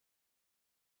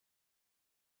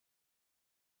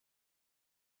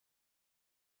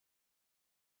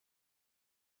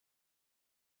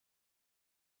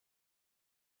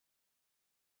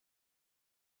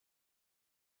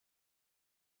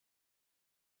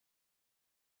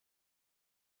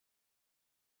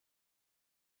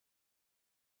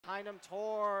behind him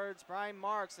towards Brian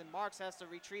Marks, and Marks has to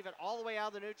retrieve it all the way out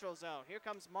of the neutral zone. Here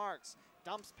comes Marks,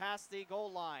 dumps past the goal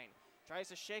line, tries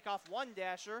to shake off one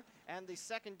dasher, and the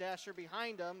second dasher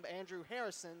behind him, Andrew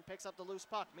Harrison, picks up the loose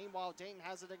puck. Meanwhile, Dayton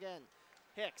has it again.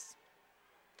 Hicks,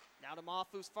 now to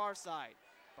Mafu's far side.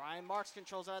 Brian Marks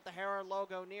controls it at the Hera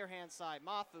logo near hand side.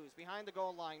 Mafu's behind the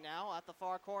goal line now at the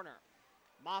far corner.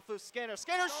 Mafu Skinner,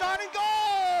 shot and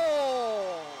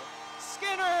goal!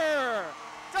 Skinner!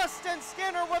 Dustin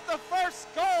Skinner with the first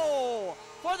goal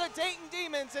for the Dayton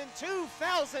Demons in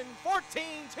 2014-2015.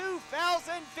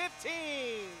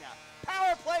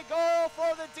 Power play goal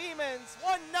for the Demons,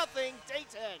 1-0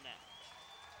 Dayton.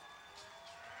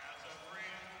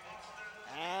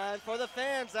 And for the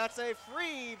fans, that's a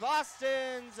free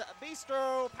Boston's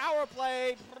Bistro power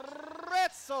play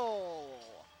pretzel.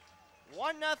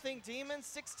 1-0 Demons,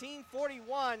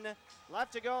 16:41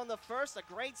 left to go in the first. A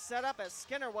great setup as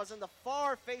Skinner was in the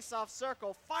far face-off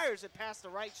circle, fires it past the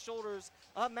right shoulders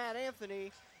of Matt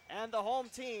Anthony, and the home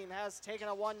team has taken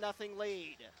a 1-0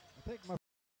 lead.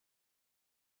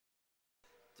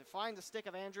 To find the stick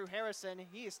of Andrew Harrison,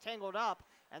 he is tangled up,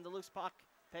 and the loose puck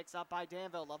picks up by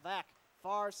Danville. Levesque,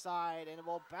 far side, and it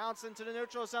will bounce into the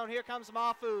neutral zone. Here comes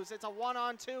Mafu's. It's a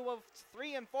 1-on-2 of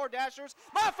 3 and 4 dashers.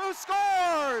 Mafu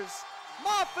scores!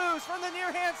 Mafu's from the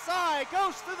near-hand side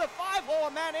goes through the 5-hole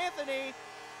of Matt Anthony,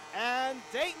 and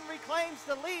Dayton reclaims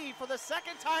the lead for the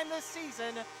second time this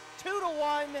season,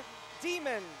 2-1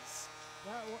 Demons.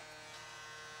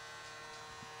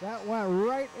 That went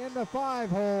right in the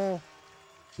 5-hole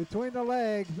between the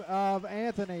legs of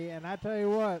Anthony, and I tell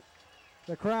you what,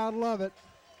 the crowd love it.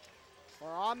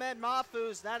 For Ahmed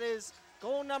Mahfouz, that is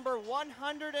goal number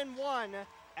 101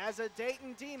 as a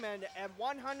Dayton Demon and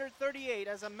 138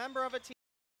 as a member of a team.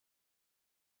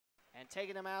 And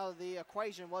taking him out of the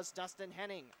equation was Dustin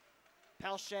Henning.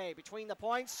 Pelche between the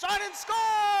points, shot and score!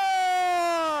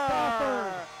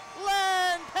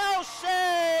 Len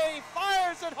Pelche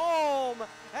fires it home,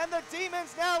 and the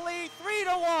Demons now lead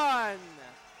 3-1.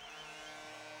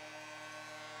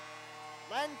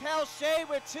 Len Pelche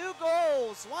with 2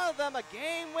 goals, one of them a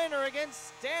game winner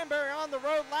against Danbury on the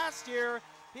road last year.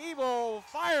 He will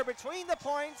fire between the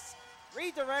points,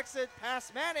 redirects it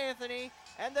past Matt Anthony,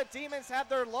 and the Demons have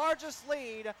their largest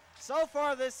lead so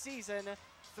far this season,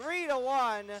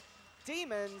 3-1.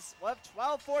 Demons with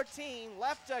 12:14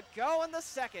 left to go in the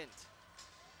second.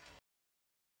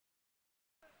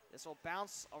 This will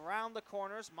bounce around the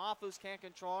corners. Mahfouz can't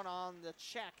control it on the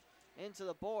check into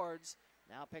the boards.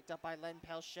 Now picked up by Len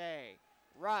Pelche.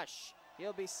 Rush.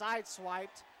 He'll be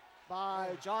sideswiped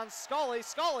by John Scully.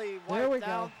 Scully wiped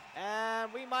down.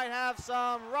 And we might have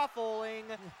some ruffling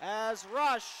as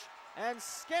Rush and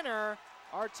Skinner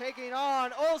are taking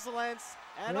on Ozelens.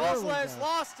 And Ozelens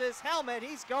lost his helmet.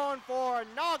 He's going for a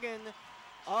noggin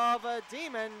of a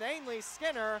Demon, namely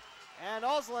Skinner. And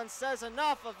Ozelens says,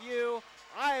 enough of you.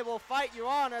 I will fight you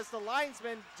on, as the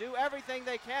linesmen do everything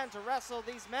they can to wrestle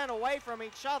these men away from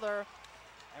each other.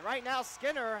 And right now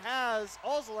Skinner has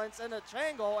Ozelens in a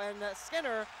triangle, and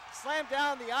Skinner slammed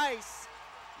down the ice.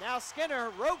 Now Skinner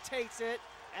rotates it,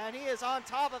 and he is on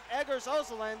top of Eggers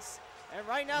Ozelens. And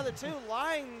right now the two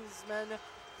linesmen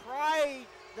pry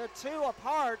the two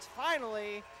apart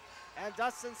finally, and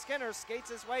Dustin Skinner skates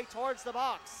his way towards the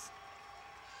box.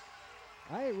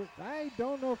 I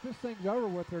don't know if this thing's over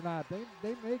with or not.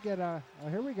 They may get a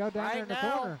here we go, down right there in the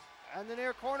now, corner. In the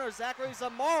near corner, Zachary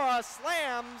Zamora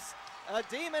slams a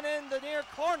Demon in the near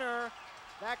corner.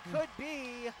 That could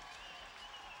be,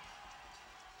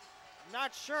 I'm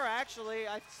not sure actually.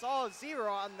 I saw a 0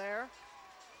 on there.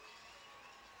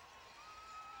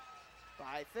 But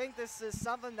I think this is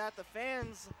something that the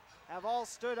fans have all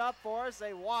stood up for as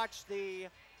they watch the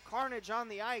carnage on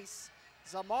the ice.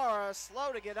 Zamora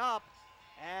slow to get up,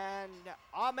 and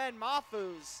Ahmed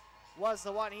Mahfouz was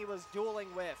the one he was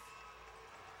dueling with.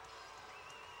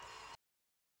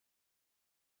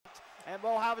 And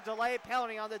we'll have a delayed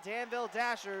penalty on the Danville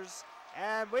Dashers,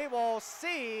 and we will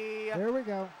see. There we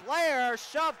go. Blair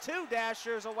shoved 2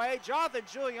 Dashers away. Jonathan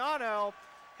Giuliano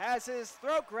has his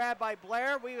throat grabbed by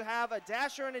Blair. We have a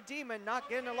Dasher and a Demon not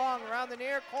getting along around the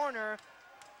near corner.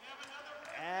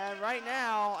 And right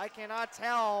now, I cannot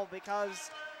tell because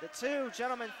the two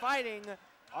gentlemen fighting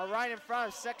are right in front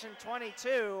of section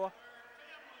 22.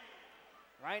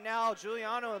 Right now,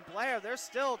 Giuliano and Blair, they're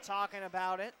still talking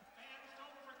about it.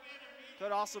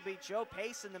 Could also be Joe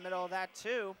Pace in the middle of that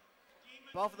too.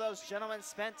 Both of those gentlemen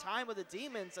spent time with the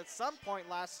Demons at some point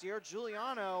last year.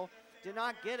 Giuliano did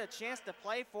not get a chance to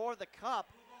play for the Cup.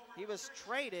 He was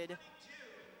traded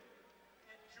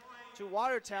to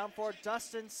Watertown for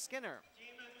Dustin Skinner.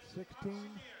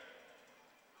 16.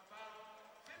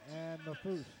 and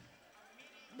Mafus.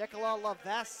 Nicola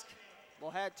Levesque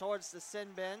will head towards the sin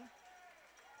bin.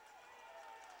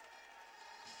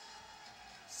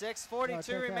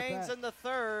 6:42 remains in the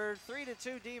third.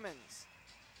 3-2 Demons.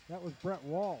 That was Brett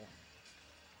Wall.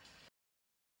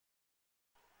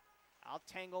 Out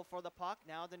tangle for the puck.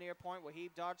 Now the near point.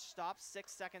 Wahib Dodge stops.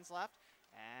 6 seconds left.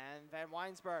 And Van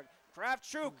Weinsberg.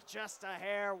 Kravchuk just a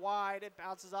hair wide. It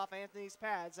bounces off Anthony's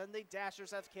pads. And the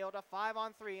Dashers have killed a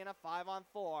 5-on-3 and a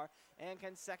 5-on-4 in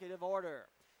consecutive order.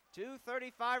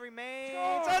 2:35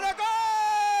 remains. And a goal!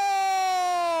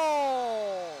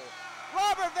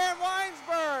 Robert Van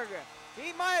Weinsberg.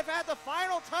 He might have had the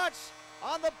final touch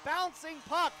on the bouncing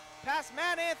puck past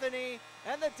Matt Anthony,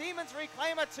 and the Demons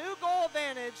reclaim a 2-goal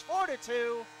advantage,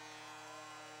 4-2,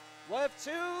 with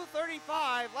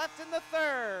 2:35 left in the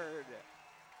third.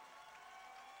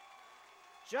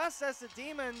 Just as the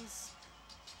Demons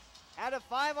had a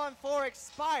 5-on-4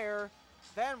 expire,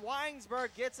 Van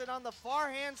Weinsberg gets it on the far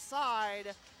hand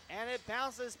side, and it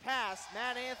bounces past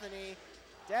Matt Anthony.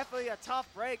 Definitely a tough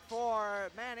break for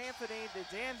Matt Anthony, the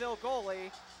Danville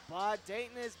goalie, but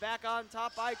Dayton is back on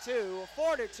top by 2.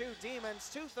 4-2 Demons,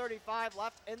 2:35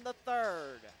 left in the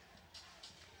third.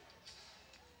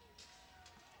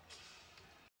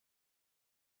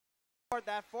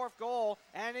 That fourth goal,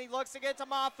 and he looks to get to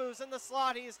Mafus in the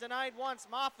slot. He is denied once.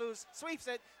 Mafus sweeps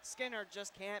it. Skinner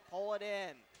just can't pull it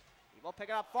in. He will pick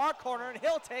it up far corner, and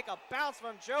he'll take a bounce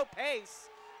from Joe Pace.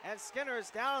 And Skinner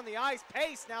is down on the ice.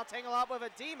 Pace now tangled up with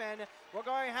a Demon. We're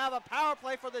going to have a power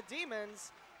play for the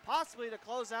Demons, possibly to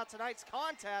close out tonight's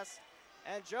contest.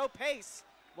 And Joe Pace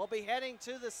will be heading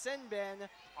to the sin bin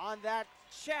on that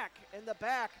check in the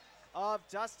back of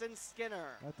Dustin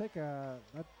Skinner. I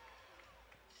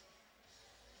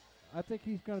think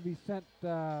he's going to be sent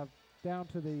down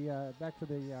to the back to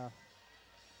the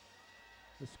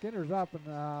Skinner's up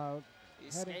and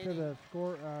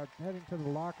heading to the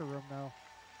locker room now.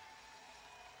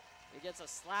 He gets a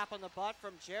slap on the butt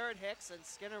from Jared Hicks, and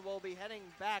Skinner will be heading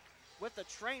back with the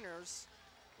trainers.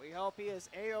 We hope he is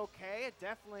A-OK.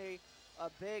 Definitely a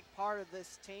big part of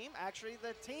this team. Actually,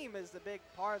 the team is the big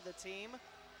part of the team.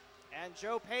 And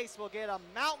Joe Pace will get a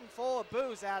mountain full of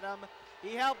booze at him.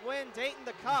 He helped win Dayton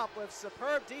the Cup with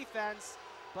superb defense,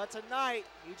 but tonight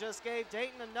he just gave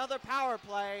Dayton another power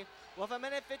play with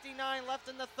 1:59 left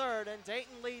in the third, and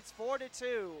Dayton leads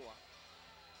 4-2.